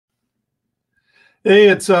Hey,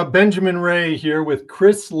 it's Benjamin Ray here with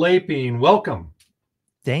Chris Lapine. Welcome.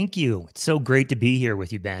 Thank you. It's so great to be here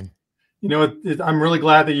with you, Ben. I'm really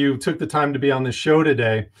glad that you took the time to be on this show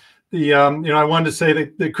today. I wanted to say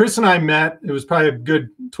that Chris and I met, it was probably a good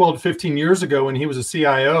 12 to 15 years ago when he was a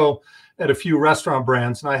CIO at a few restaurant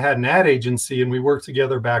brands, and I had an ad agency, and we worked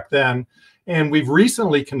together back then. And we've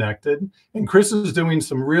recently connected, and Chris is doing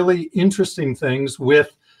some really interesting things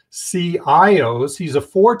with CIOs. He's a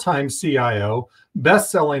four-time CIO,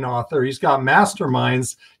 best-selling author. He's got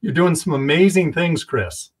masterminds. You're doing some amazing things,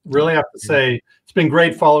 Chris. Really have to say, it's been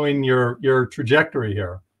great following your trajectory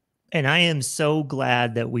here. And I am so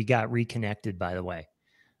glad that we got reconnected, by the way.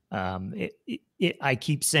 I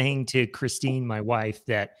keep saying to Christine, my wife,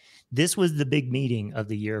 that this was the big meeting of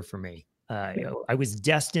the year for me. I was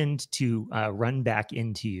destined to run back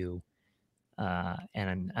into you.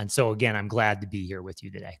 And so, again, I'm glad to be here with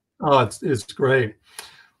you today. Oh, it's great.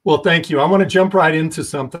 Well, thank you. I want to jump right into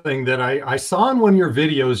something that I saw in one of your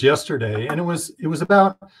videos yesterday, and it was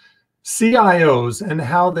about CIOs and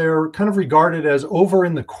how they're kind of regarded as over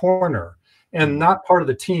in the corner and not part of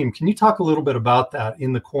the team. Can you talk a little bit about that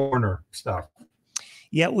in the corner stuff?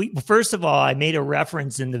 Yeah, first of all, I made a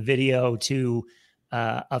reference in the video to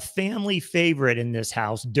a family favorite in this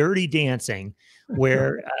house, Dirty Dancing,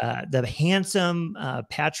 where the handsome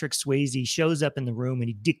Patrick Swayze shows up in the room and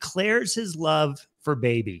he declares his love for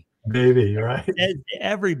Baby. Baby, right? Says to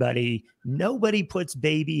everybody, nobody puts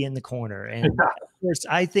Baby in the corner. And of course,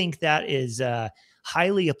 I think that is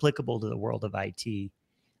highly applicable to the world of IT.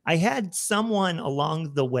 I had someone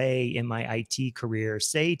along the way in my IT career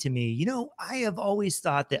say to me, I have always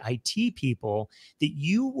thought that IT people, that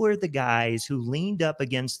you were the guys who leaned up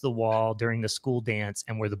against the wall during the school dance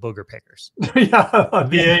and were the booger pickers. Yeah,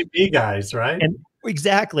 the AV guys, right?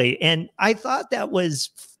 Exactly. And I thought that was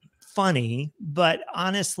funny, but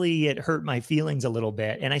honestly, it hurt my feelings a little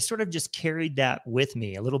bit. And I sort of just carried that with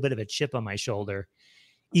me, a little bit of a chip on my shoulder,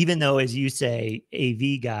 even though, as you say,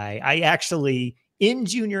 AV guy, I actually in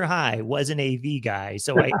junior high was an AV guy.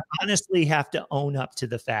 So I honestly have to own up to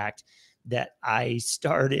the fact that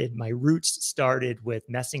my roots started with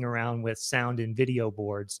messing around with sound and video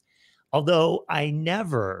boards, although I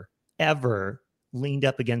never, ever leaned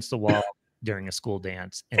up against the wall during a school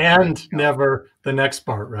dance. And never the next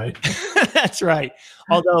part, right? That's right.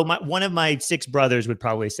 Although one of my six brothers would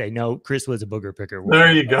probably say, no, Chris was a booger picker.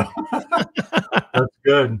 There you go. That's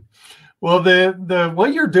good. Well,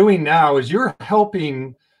 what you're doing now is you're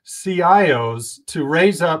helping CIOs to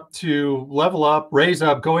raise up, to level up, raise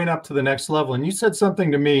up, going up to the next level. And you said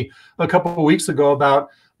something to me a couple of weeks ago about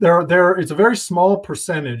it's a very small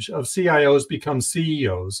percentage of CIOs become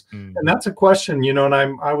CEOs. And that's a question, and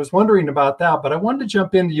I was wondering about that, but I wanted to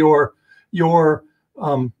jump into your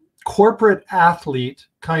corporate athlete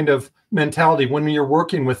kind of mentality when you're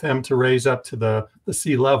working with them to raise up to the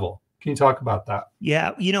C level. Can you talk about that?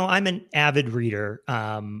 Yeah, I'm an avid reader.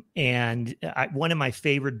 And one of my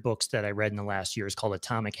favorite books that I read in the last year is called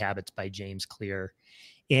Atomic Habits by James Clear.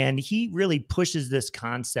 And he really pushes this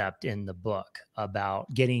concept in the book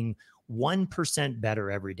about getting 1% better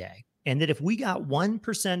every day. And that if we got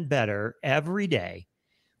 1% better every day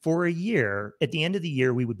for a year, at the end of the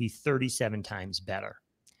year, we would be 37 times better.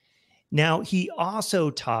 Now, he also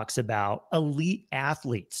talks about elite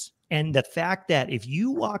athletes. And the fact that if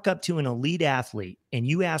you walk up to an elite athlete and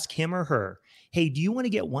you ask him or her, hey, do you want to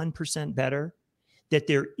get 1% better? That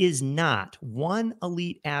there is not one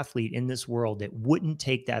elite athlete in this world that wouldn't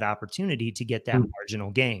take that opportunity to get that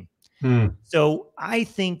marginal gain. So I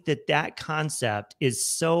think that concept is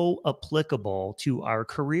so applicable to our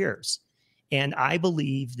careers. And I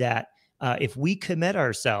believe that if we commit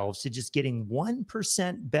ourselves to just getting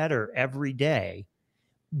 1% better every day,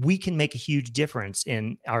 we can make a huge difference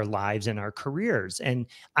in our lives and our careers. And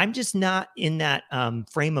I'm just not in that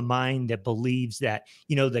frame of mind that believes that,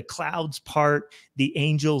 the clouds part, the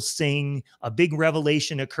angels sing, a big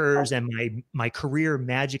revelation occurs, and my career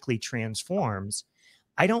magically transforms.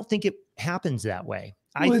 I don't think it happens that way.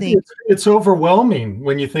 I think it's overwhelming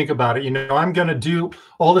when you think about it. I'm going to do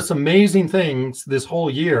all this amazing things this whole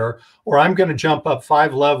year, or I'm going to jump up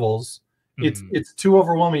 5 levels. It's too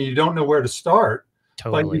overwhelming. You don't know where to start.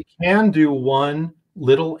 Totally. But you can do one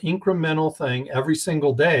little incremental thing every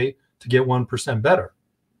single day to get 1% better.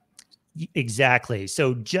 Exactly.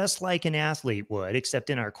 So just like an athlete would, except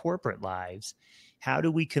in our corporate lives, how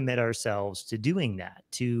do we commit ourselves to doing that,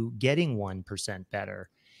 to getting 1% better?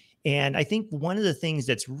 And I think one of the things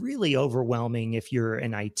that's really overwhelming if you're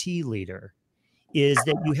an IT leader is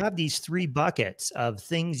that you have these 3 buckets of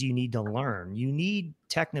things you need to learn. You need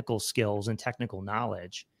technical skills and technical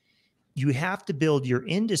knowledge. You have to build your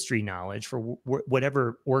industry knowledge for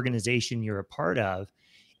whatever organization you're a part of,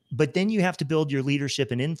 but then you have to build your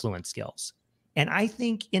leadership and influence skills. And I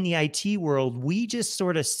think in the IT world, we just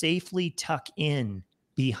sort of safely tuck in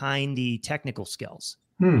behind the technical skills.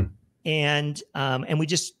 And we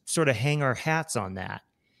just sort of hang our hats on that.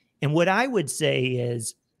 And what I would say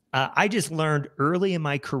is, I just learned early in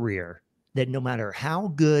my career that no matter how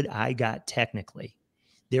good I got technically,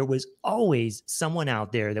 there was always someone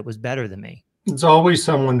out there that was better than me. It's always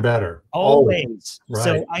someone better. Always. Right.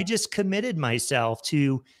 So I just committed myself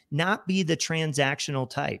to not be the transactional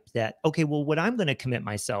type that, okay, well, what I'm going to commit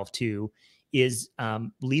myself to is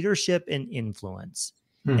leadership and influence.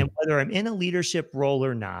 And whether I'm in a leadership role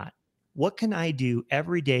or not, what can I do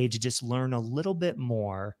every day to just learn a little bit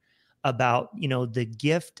more about, you know, the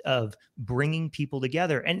gift of bringing people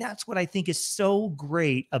together? And that's what I think is so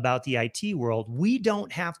great about the IT world. We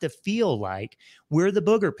don't have to feel like we're the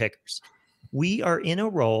booger pickers. We are in a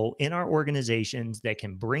role in our organizations that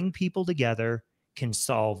can bring people together, can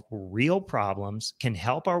solve real problems, can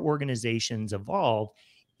help our organizations evolve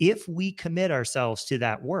if we commit ourselves to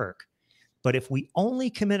that work. But if we only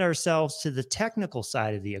commit ourselves to the technical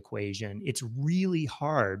side of the equation, it's really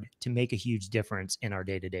hard to make a huge difference in our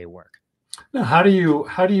day-to-day work. Now, how do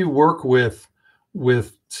you work with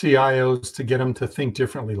CIOs to get them to think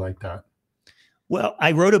differently like that? Well,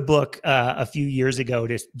 I wrote a book a few years ago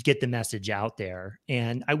to get the message out there.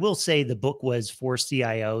 And I will say the book was for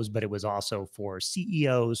CIOs, but it was also for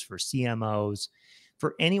CEOs, for CMOs,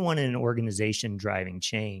 for anyone in an organization driving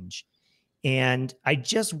change. And I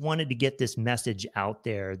just wanted to get this message out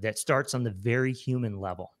there that starts on the very human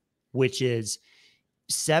level, which is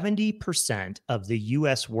 70% of the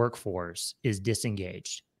US workforce is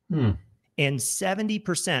disengaged. And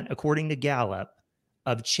 70%, according to Gallup,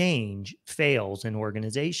 of change fails in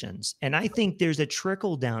organizations. And I think there's a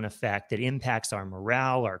trickle down effect that impacts our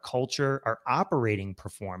morale, our culture, our operating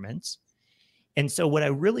performance. And so what I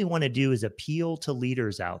really want to do is appeal to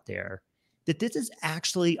leaders out there that this is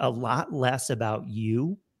actually a lot less about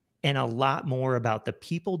you and a lot more about the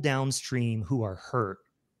people downstream who are hurt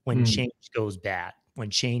when change goes bad, when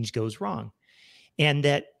change goes wrong. And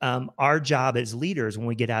that our job as leaders, when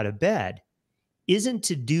we get out of bed, isn't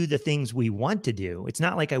to do the things we want to do. It's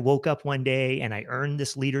not like I woke up one day and I earned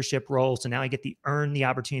this leadership role, so now I get to earn the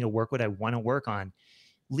opportunity to work what I want to work on.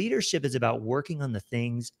 Leadership is about working on the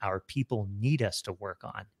things our people need us to work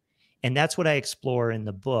on. And that's what I explore in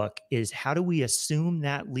the book is how do we assume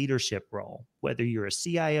that leadership role, whether you're a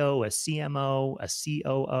CIO, a CMO, a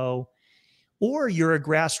COO, or you're a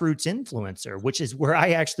grassroots influencer, which is where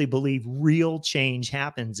I actually believe real change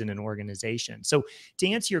happens in an organization. So to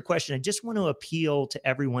answer your question, I just want to appeal to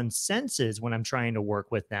everyone's senses when I'm trying to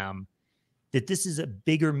work with them that this is a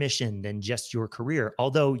bigger mission than just your career,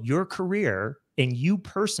 although your career and you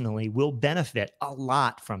personally will benefit a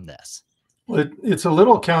lot from this. Well, it's a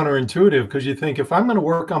little counterintuitive because you think if I'm going to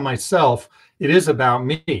work on myself, it is about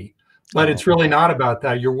me, but it's really not about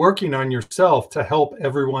that. You're working on yourself to help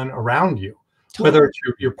everyone around you. Whether it's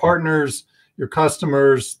your partners, your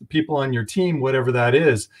customers, the people on your team, whatever that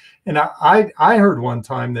is. And I heard one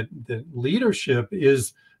time that leadership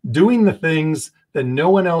is doing the things that no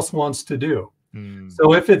one else wants to do.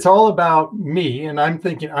 So if it's all about me and I'm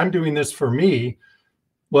thinking I'm doing this for me,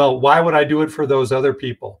 well, why would I do it for those other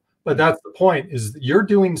people? But that's the point, is you're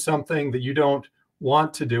doing something that you don't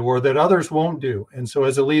want to do or that others won't do. And so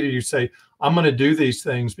as a leader, you say, I'm going to do these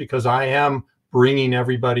things because I am bringing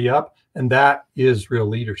everybody up. And that is real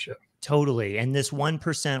leadership. Totally. And this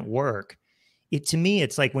 1% work, to me,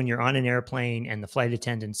 it's like when you're on an airplane and the flight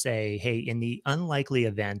attendants say, hey, in the unlikely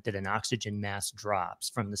event that an oxygen mask drops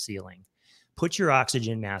from the ceiling, put your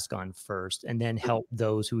oxygen mask on first and then help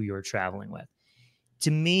those who you're traveling with.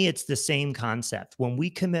 To me, it's the same concept. When we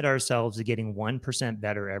commit ourselves to getting 1%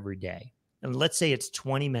 better every day, and let's say it's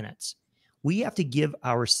 20 minutes, we have to give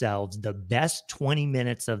ourselves the best 20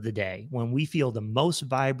 minutes of the day when we feel the most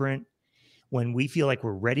vibrant, when we feel like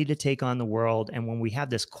we're ready to take on the world, and when we have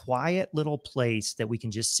this quiet little place that we can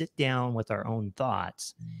just sit down with our own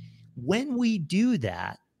thoughts. When we do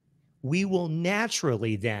that, we will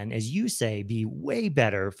naturally then, as you say, be way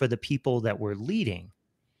better for the people that we're leading.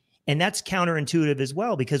 And that's counterintuitive as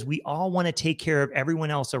well, because we all want to take care of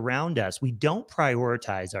everyone else around us. We don't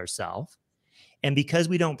prioritize ourselves. And because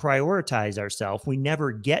we don't prioritize ourselves, we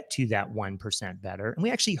never get to that 1% better. And we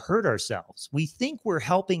actually hurt ourselves. We think we're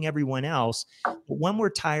helping everyone else. But when we're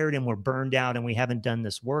tired and we're burned out and we haven't done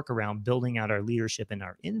this work around building out our leadership and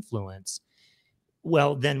our influence,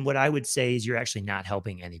 well, then what I would say is you're actually not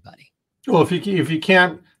helping anybody. Well, if you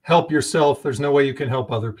can't help yourself, there's no way you can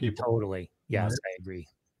help other people. Totally. Yes, right? I agree.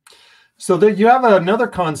 So that you have another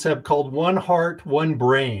concept called one heart, one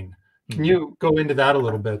brain. Can you go into that a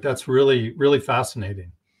little bit? That's really, really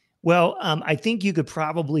fascinating. Well, I think you could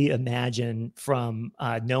probably imagine from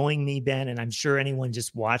knowing me, Ben, and I'm sure anyone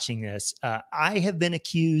just watching this, I have been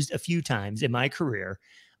accused a few times in my career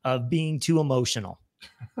of being too emotional.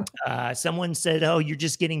 Someone said, "Oh, you're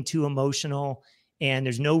just getting too emotional, and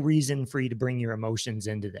there's no reason for you to bring your emotions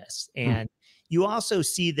into this." Hmm. And you also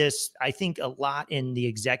see this, I think, a lot in the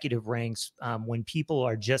executive ranks when people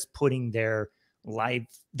are just putting their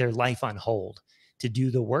life on hold to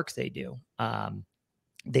do the work they do.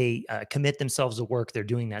 They commit themselves to work. They're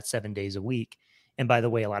doing that 7 days a week. And by the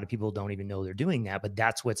way, a lot of people don't even know they're doing that, but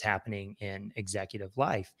that's what's happening in executive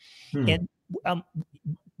life. Hmm. And um,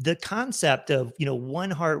 the concept of,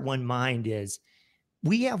 one heart, one mind is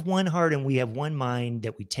we have one heart and we have one mind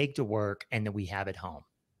that we take to work and that we have at home.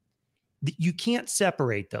 You can't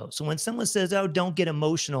separate those. So when someone says, "Oh, don't get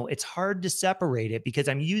emotional," it's hard to separate it because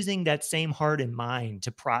I'm using that same heart and mind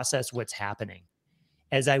to process what's happening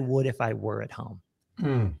as I would if I were at home.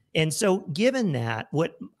 Hmm. And so, given that,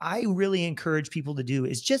 what I really encourage people to do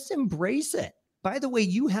is just embrace it. By the way,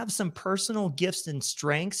 you have some personal gifts and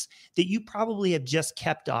strengths that you probably have just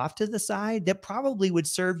kept off to the side that probably would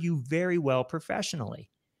serve you very well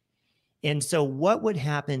professionally. And so, what would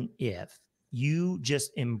happen if you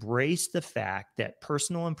just embrace the fact that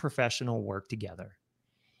personal and professional work together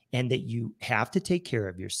and that you have to take care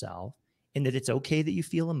of yourself and that it's okay that you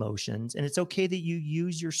feel emotions and it's okay that you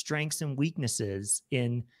use your strengths and weaknesses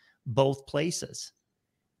in both places.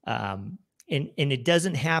 And it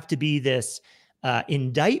doesn't have to be this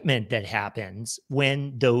indictment that happens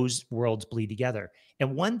when those worlds bleed together.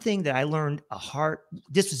 And one thing that I learned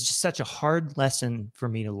this was just such a hard lesson for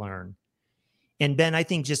me to learn. And Ben, I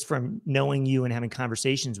think just from knowing you and having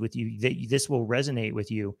conversations with you, that this will resonate with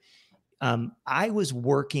you. I was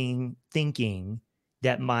working thinking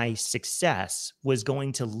that my success was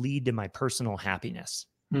going to lead to my personal happiness.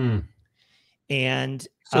 Hmm. And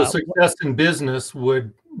So success in business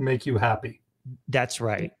would make you happy that's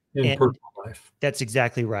right. in And personal life. that's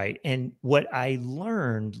exactly right. And what I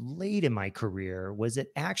learned late in my career was that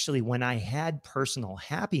actually, when I had personal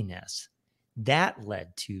happiness, that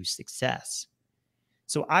led to success.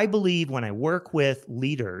 So I believe when I work with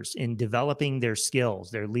leaders in developing their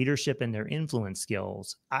skills, their leadership and their influence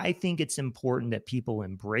skills, I think it's important that people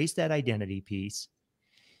embrace that identity piece,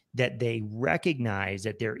 that they recognize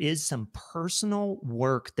that there is some personal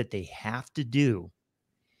work that they have to do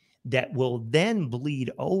that will then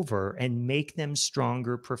bleed over and make them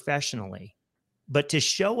stronger professionally. But to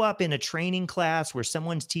show up in a training class where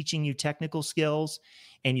someone's teaching you technical skills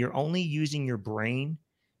and you're only using your brain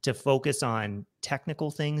to focus on technical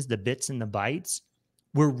things, the bits and the bytes,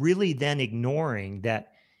 we're really then ignoring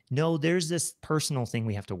that, no, there's this personal thing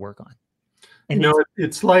we have to work on. And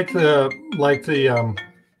It's like the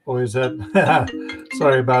what is that?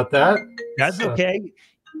 Sorry about that. that's okay.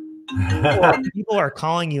 People are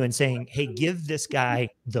calling you and saying, "Hey, give this guy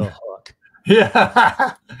the hook."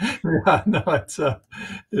 Yeah. Yeah, no,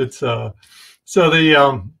 it's so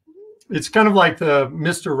it's kind of like the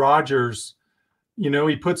Mr. Rogers,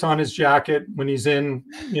 he puts on his jacket when he's in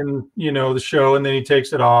the show, and then he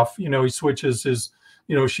takes it off. He switches his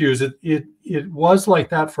shoes. It was like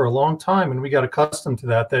that for a long time, and we got accustomed to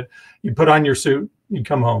that you put on your suit, you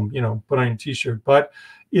come home, put on your t-shirt, but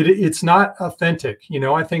it's not authentic.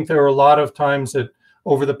 I think there are a lot of times that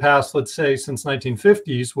over the past, let's say since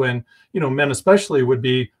 1950s, when men especially would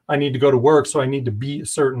be, I need to go to work, so I need to be a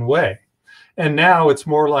certain way. And now it's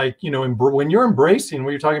more like, when you're embracing,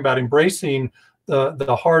 when you're talking about embracing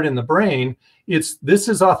the heart and the brain, this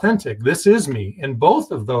is authentic, this is me. And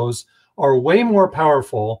both of those are way more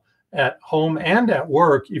powerful at home and at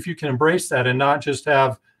work if you can embrace that and not just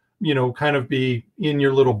have, kind of be in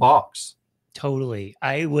your little box. Totally.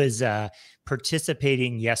 I was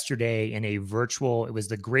participating yesterday in it was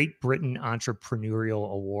the Great Britain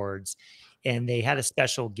Entrepreneurial Awards, and they had a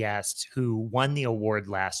special guest who won the award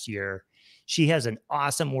last year. She has an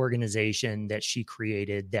awesome organization that she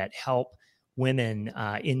created that help women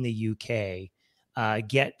in the UK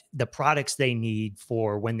get the products they need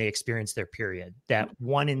for when they experience their period. That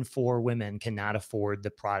 1 in 4 women cannot afford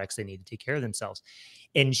the products they need to take care of themselves.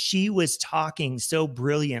 And she was talking so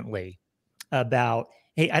brilliantly about,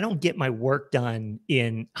 hey, I don't get my work done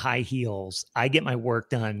in high heels. I get my work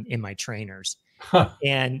done in my trainers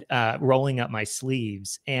and rolling up my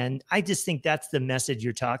sleeves. And I just think that's the message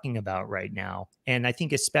you're talking about right now. And I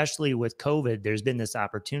think especially with COVID, there's been this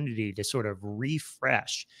opportunity to sort of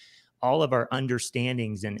refresh all of our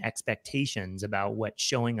understandings and expectations about what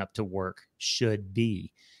showing up to work should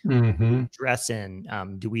be. Mm-hmm. Dress in?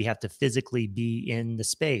 Do we have to physically be in the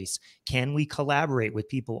space? Can we collaborate with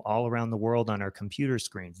people all around the world on our computer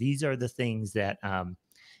screens? These are the things that,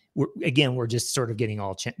 we're just sort of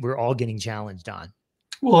we're all getting challenged on.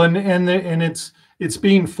 Well, and it's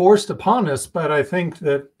being forced upon us, but I think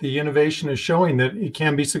that the innovation is showing that it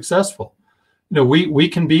can be successful. You know, we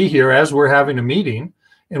can be here as we're having a meeting,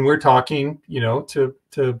 and we're talking, you know, to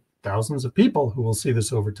thousands of people who will see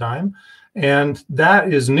this over time, and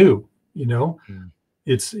that is new. You know,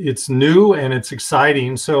 it's new and it's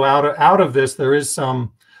exciting. So out of this, there is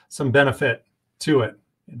some benefit to it.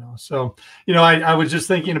 You know, so you know, I was just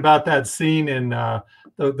thinking about that scene in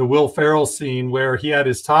the Will Ferrell scene where he had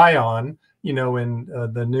his tie on, you know, in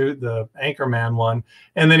the Anchorman one,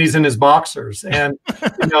 and then he's in his boxers, and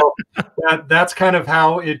you know, that's kind of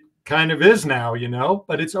how it kind of is now, you know,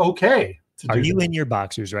 but it's okay. Are you in your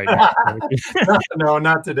boxers right now? No,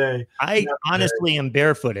 not today. I honestly am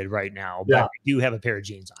barefooted right now, but I do have a pair of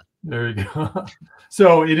jeans on. There you go.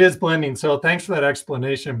 So it is blending. So thanks for that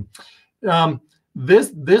explanation.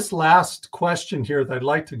 This last question here that I'd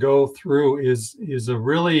like to go through is a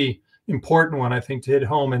really important one, I think, to hit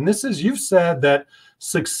home. And this is, you've said that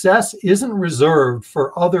success isn't reserved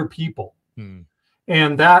for other people.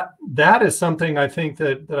 And that is something I think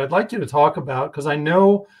that I'd like you to talk about, because I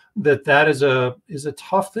know that is a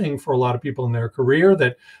tough thing for a lot of people in their career,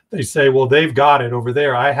 that they say, well, they've got it over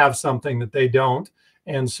there. I have something that they don't.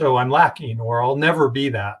 And so I'm lacking, or I'll never be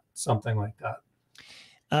that, something like that.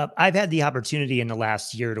 I've had the opportunity in the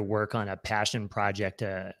last year to work on a passion project,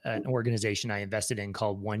 an organization I invested in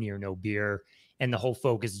called 1 Year No Beer. And the whole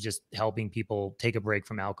focus is just helping people take a break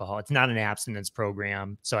from alcohol. It's not an abstinence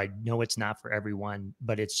program, so I know it's not for everyone,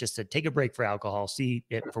 but it's just to take a break for alcohol, see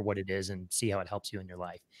it for what it is, and see how it helps you in your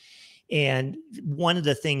life. And one of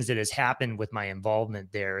the things that has happened with my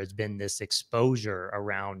involvement there has been this exposure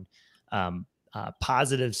around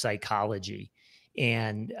positive psychology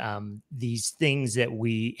and these things that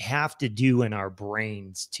we have to do in our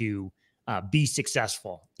brains to be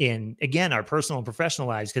successful in, again, our personal and professional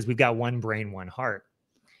lives, because we've got one brain, one heart.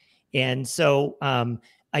 And so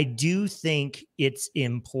I do think it's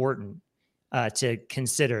important to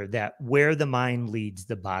consider that where the mind leads,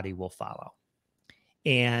 the body will follow.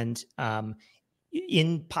 And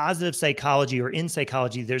in positive psychology, or in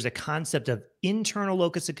psychology, there's a concept of internal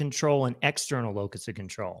locus of control and external locus of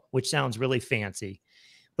control, which sounds really fancy.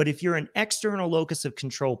 But if you're an external locus of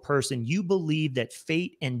control person, you believe that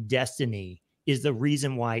fate and destiny is the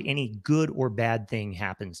reason why any good or bad thing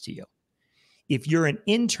happens to you. If you're an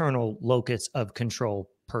internal locus of control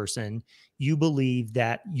person, you believe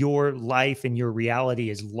that your life and your reality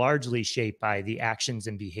is largely shaped by the actions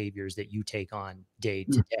and behaviors that you take on day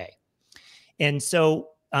to day. And so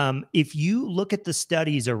if you look at the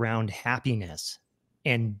studies around happiness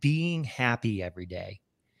and being happy every day,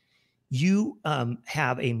 you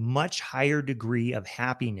have a much higher degree of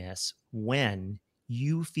happiness when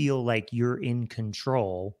you feel like you're in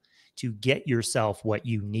control to get yourself what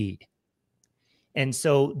you need. And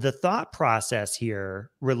so the thought process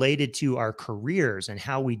here related to our careers and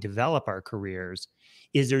how we develop our careers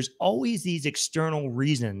is there's always these external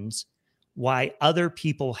reasons why other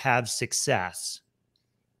people have success,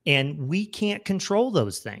 and we can't control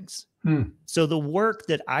those things. So the work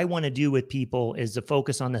that I want to do with people is to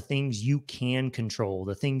focus on the things you can control,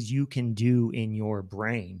 the things you can do in your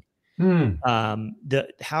brain,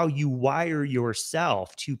 how you wire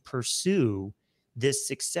yourself to pursue this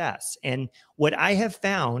success. And what I have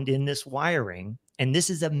found in this wiring, and this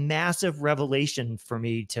is a massive revelation for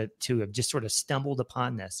me to have just sort of stumbled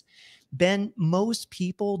upon this, Ben, most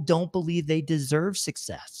people don't believe they deserve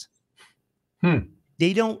success.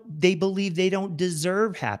 They believe they don't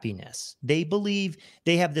deserve happiness. They believe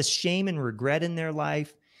they have this shame and regret in their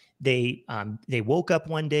life. They woke up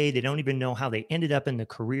one day, they don't even know how they ended up in the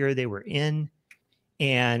career they were in.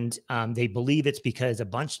 And they believe it's because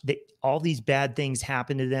all these bad things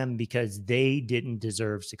happened to them because they didn't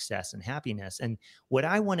deserve success and happiness. And what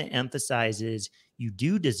I want to emphasize is you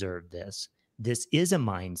do deserve this. This is a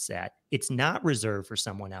mindset. It's not reserved for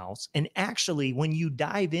someone else. And actually, when you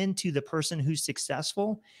dive into the person who's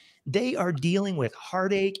successful, they are dealing with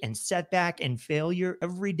heartache and setback and failure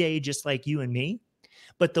every day, just like you and me.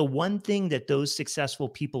 But the one thing that those successful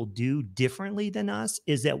people do differently than us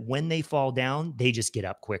is that when they fall down, they just get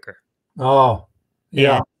up quicker. Oh,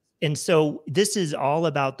 yeah. And so this is all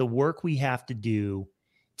about the work we have to do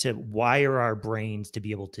to wire our brains to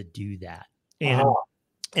be able to do that.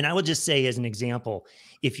 And I would just say, as an example,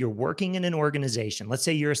 if you're working in an organization, let's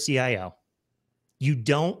say you're a CIO, You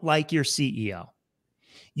don't like your CEO.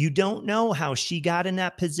 You don't know how she got in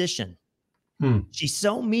that position. She's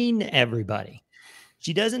so mean to everybody.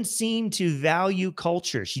 She doesn't seem to value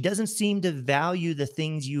culture. She doesn't seem to value the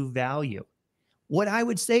things you value. What I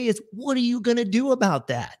would say is, what are you going to do about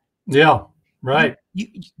that? Yeah, right.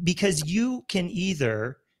 Because you can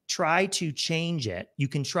either try to change it. You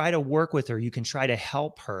can try to work with her. You can try to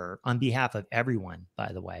help her on behalf of everyone,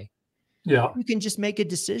 by the way. Yeah. You can just make a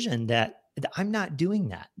decision that I'm not doing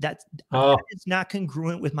that. That is not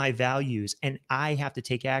congruent with my values, and I have to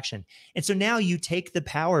take action. And so now you take the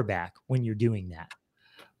power back when you're doing that.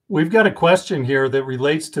 We've got a question here that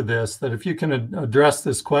relates to this, that if you can address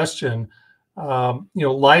this question,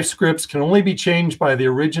 life scripts can only be changed by the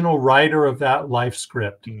original writer of that life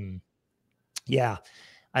script. Yeah,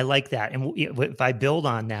 I like that. And if I build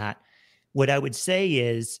on that, what I would say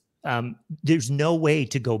is there's no way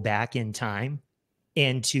to go back in time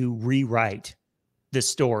and to rewrite the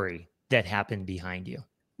story that happened behind you.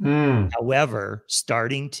 However,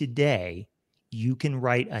 starting today, you can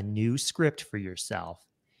write a new script for yourself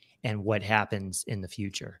and what happens in the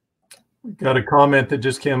future. We've got a comment that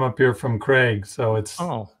just came up here from Craig. So it's,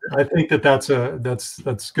 I think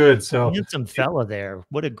that's good. So handsome fella there.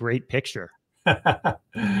 What a great picture.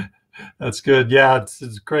 That's good. Yeah.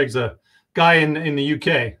 Craig's a guy in the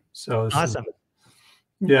UK. So awesome.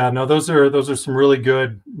 Yeah, no, those are some really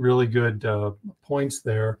good points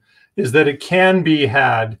there, is that it can be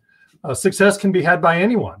had, success can be had by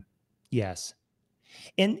anyone. Yes.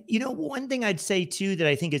 And, one thing I'd say too, that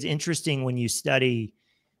I think is interesting when you study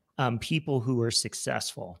people who are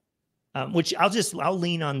successful, which I'll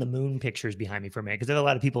lean on the moon pictures behind me for a minute, because I have a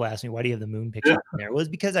lot of people ask me, why do you have the moon picture in there? Well, it's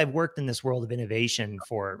because I've worked in this world of innovation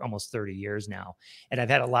for almost 30 years now. And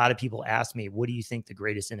I've had a lot of people ask me, what do you think the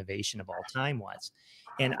greatest innovation of all time was?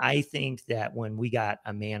 And I think that when we got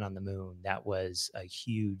a man on the moon, that was a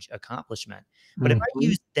huge accomplishment. But if I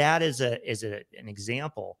use that as an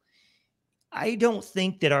example, I don't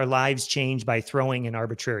think that our lives change by throwing an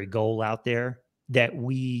arbitrary goal out there that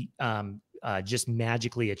we just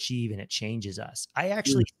magically achieve and it changes us. I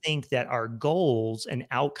actually think that our goals and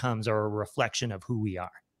outcomes are a reflection of who we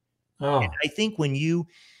are. And I think when you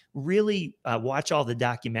really watch all the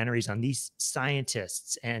documentaries on these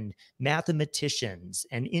scientists and mathematicians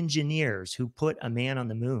and engineers who put a man on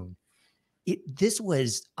the moon, this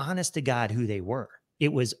was honest to God who they were.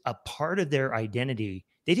 It was a part of their identity.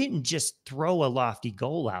 They didn't just throw a lofty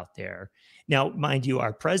goal out there. Now, mind you,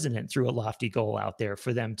 our president threw a lofty goal out there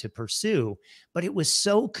for them to pursue, but it was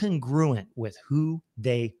so congruent with who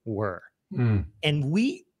they were. And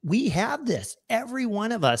we have this. Every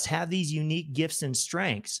one of us have these unique gifts and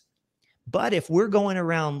strengths. But if we're going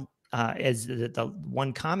around, as the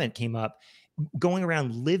one comment came up, going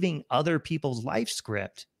around living other people's life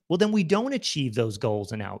script, well, then we don't achieve those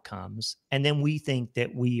goals and outcomes. And then we think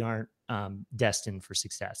that we aren't destined for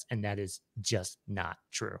success. And that is just not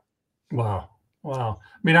true. Wow. I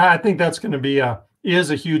mean, I think that's going to be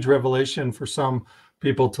is a huge revelation for some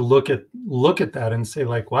people to look at that and say,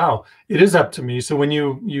 like, wow, it is up to me. So when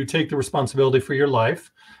you take the responsibility for your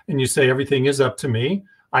life and you say, everything is up to me,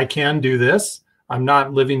 I can do this. I'm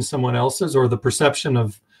not living someone else's or the perception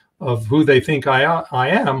of who they think I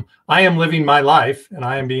am. I am living my life and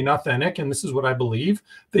I am being authentic. And this is what I believe,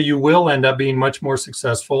 that you will end up being much more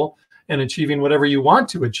successful and achieving whatever you want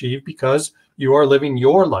to achieve, because you are living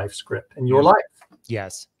your life script and your life.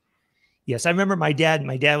 Yes. Yes. I remember my dad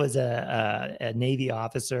was a Navy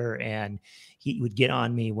officer, and he would get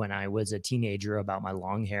on me when I was a teenager about my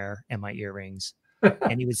long hair and my earrings.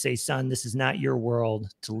 And he would say, son, this is not your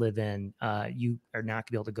world to live in. You are not going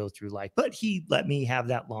to be able to go through life. But he let me have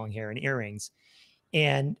that long hair and earrings.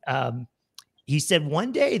 And he said,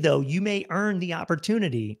 one day, though, you may earn the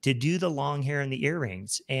opportunity to do the long hair and the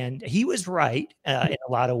earrings. And he was right in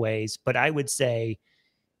a lot of ways. But I would say,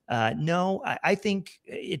 no, I think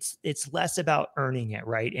it's less about earning it,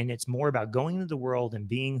 right? And it's more about going into the world and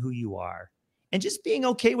being who you are and just being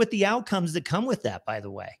okay with the outcomes that come with that, by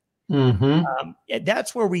the way.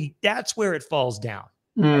 That's where it falls down.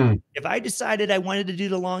 If I decided I wanted to do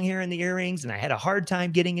the long hair and the earrings and I had a hard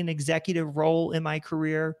time getting an executive role in my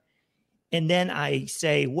career, and then I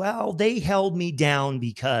say, well, they held me down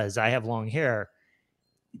because I have long hair,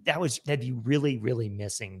 that'd be really, really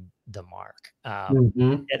missing the mark.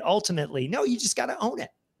 And ultimately, no, you just got to own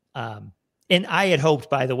it. And I had hoped,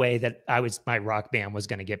 by the way, that my rock band was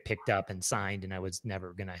going to get picked up and signed, and I was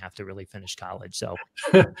never going to have to really finish college. So,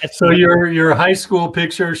 so your high school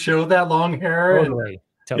pictures show that long hair. Totally.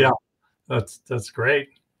 Yeah, that's great.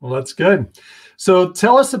 Well, that's good. So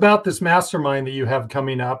tell us about this mastermind that you have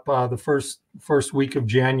coming up the first week of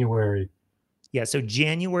January. Yeah. So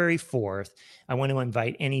January 4th, I want to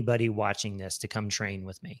invite anybody watching this to come train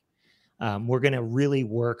with me. We're going to really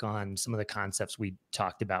work on some of the concepts we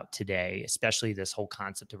talked about today, especially this whole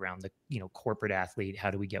concept around the corporate athlete.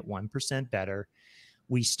 How do we get 1% better?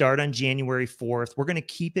 We start on January 4th. We're going to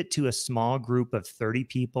keep it to a small group of 30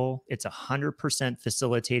 people. It's 100%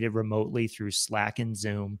 facilitated remotely through Slack and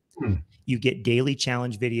Zoom. You get daily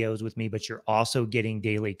challenge videos with me, but you're also getting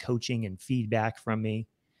daily coaching and feedback from me.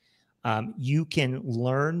 You can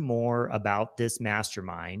learn more about this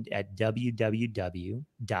mastermind at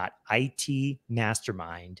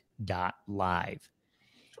www.itmastermind.live.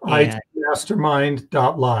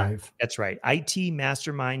 itmastermind.live. That's right,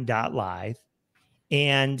 itmastermind.live.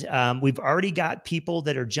 And we've already got people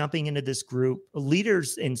that are jumping into this group,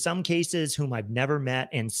 leaders in some cases whom I've never met,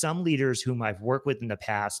 and some leaders whom I've worked with in the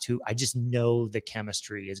past who I just know the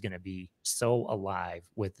chemistry is going to be so alive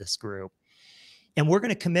with this group. And we're going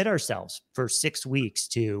to commit ourselves for 6 weeks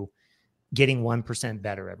to getting 1%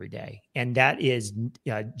 better every day. And that is,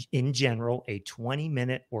 in general, a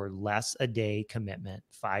 20-minute or less a day commitment,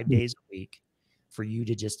 5 days a week, for you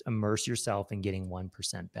to just immerse yourself in getting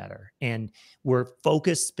 1% better. And we're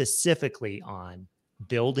focused specifically on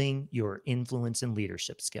building your influence and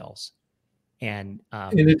leadership skills. And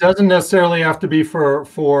it doesn't necessarily have to be for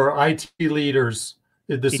IT leaders.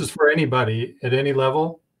 This is for anybody at any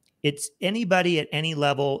level. It's anybody at any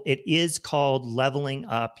level. It is called leveling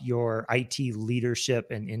up your IT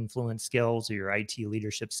leadership and influence skills, or your IT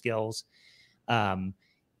leadership skills,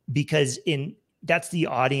 because that's the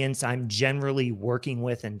audience I'm generally working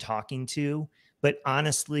with and talking to. But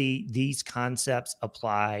honestly, these concepts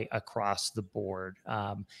apply across the board.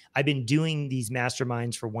 I've been doing these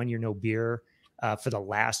masterminds for 1 Year No Beer for the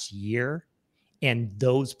last year, and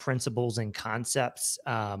those principles and concepts,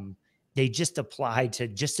 they just apply to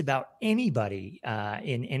just about anybody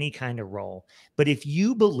in any kind of role. But if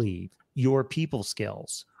you believe your people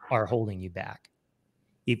skills are holding you back,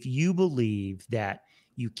 if you believe that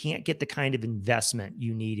you can't get the kind of investment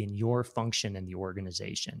you need in your function in the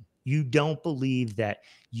organization, you don't believe that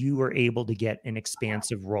you are able to get an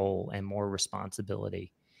expansive role and more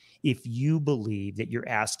responsibility, if you believe that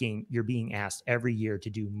you're being asked every year to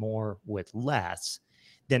do more with less,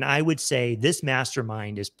 then I would say this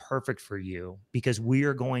mastermind is perfect for you, because we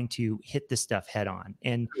are going to hit this stuff head on.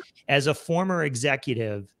 And as a former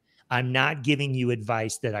executive, I'm not giving you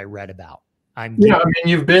advice that I read about. I mean,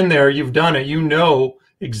 you've been there, you've done it, you know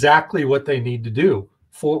exactly what they need to do.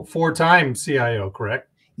 Four-time CIO, correct?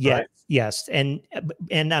 Yes, right? Yes. And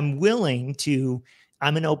I'm willing to,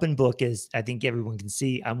 I'm an open book, as I think everyone can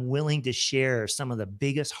see. I'm willing to share some of the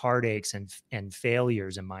biggest heartaches and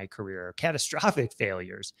failures in my career, catastrophic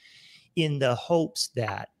failures, in the hopes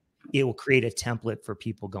that it will create a template for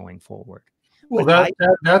people going forward. Well,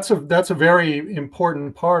 that's a very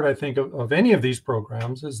important part, I think, of any of these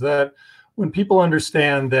programs, is that when people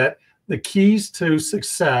understand that the keys to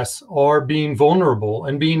success are being vulnerable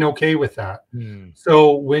and being okay with that.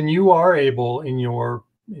 So when you are able in your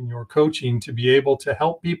coaching to be able to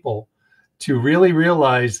help people to really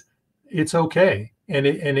realize it's okay and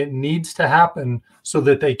it needs to happen so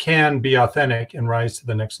that they can be authentic and rise to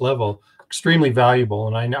the next level, extremely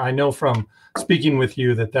valuable. And I know from speaking with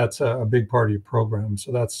you that that's a big part of your program.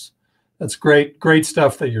 So that's great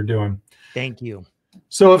stuff that you're doing. Thank you.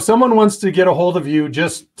 So if someone wants to get a hold of you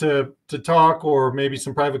just to talk, or maybe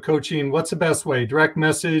some private coaching, what's the best way? Direct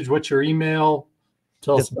message? What's your email?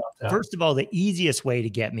 Tell us about that. First of all, the easiest way to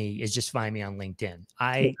get me is just find me on LinkedIn.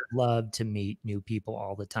 I love to meet new people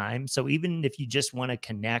all the time. So even if you just want to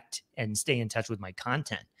connect and stay in touch with my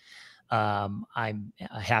content, I'm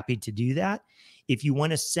happy to do that. If you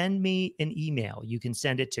want to send me an email, you can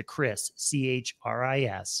send it to Chris,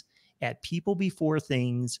 CHRIS, at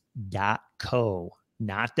peoplebeforethings.co,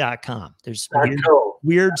 not .com. There's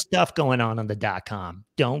weird stuff going on the .com.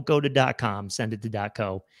 Don't go to .com, send it to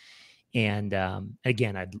 .co. And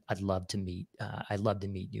again, I'd love to meet. I'd love to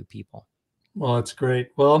meet new people. Well, that's great.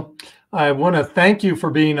 Well, I want to thank you for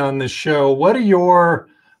being on this show. What are your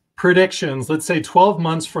predictions, let's say 12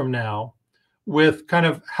 months from now, with kind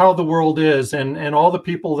of how the world is and all the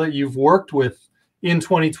people that you've worked with in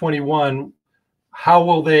 2021? How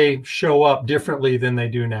will they show up differently than they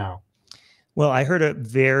do now? Well, I heard a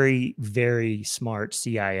very, very smart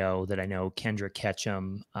CIO that I know, Kendra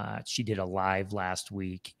Ketchum. She did a live last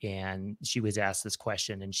week, and she was asked this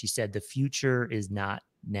question, and she said, the future is not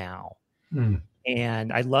now.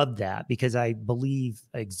 And I love that, because I believe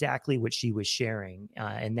exactly what she was sharing.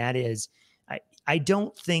 And that is, I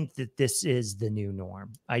don't think that this is the new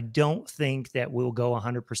norm. I don't think that we'll go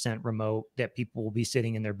 100% remote, that people will be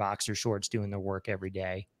sitting in their boxer shorts doing their work every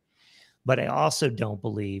day. but I also don't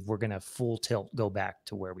believe we're going to full tilt go back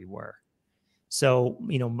to where we were. So,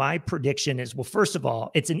 my prediction is, well, first of all,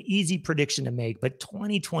 it's an easy prediction to make, but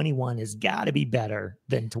 2021 has got to be better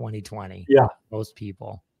than 2020. Yeah. Most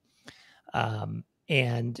people.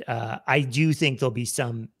 And I do think there'll be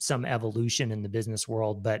some evolution in the business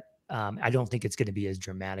world, but I don't think it's going to be as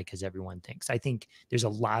dramatic as everyone thinks. I think there's a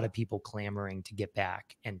lot of people clamoring to get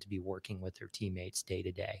back and to be working with their teammates day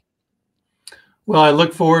to day. Well, I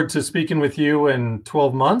look forward to speaking with you in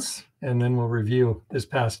 12 months, and then we'll review this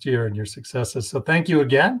past year and your successes. So thank you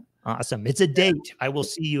again. Awesome. It's a date. I will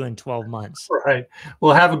see you in 12 months. All right.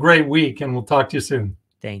 Well, have a great week, and we'll talk to you soon.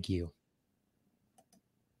 Thank you.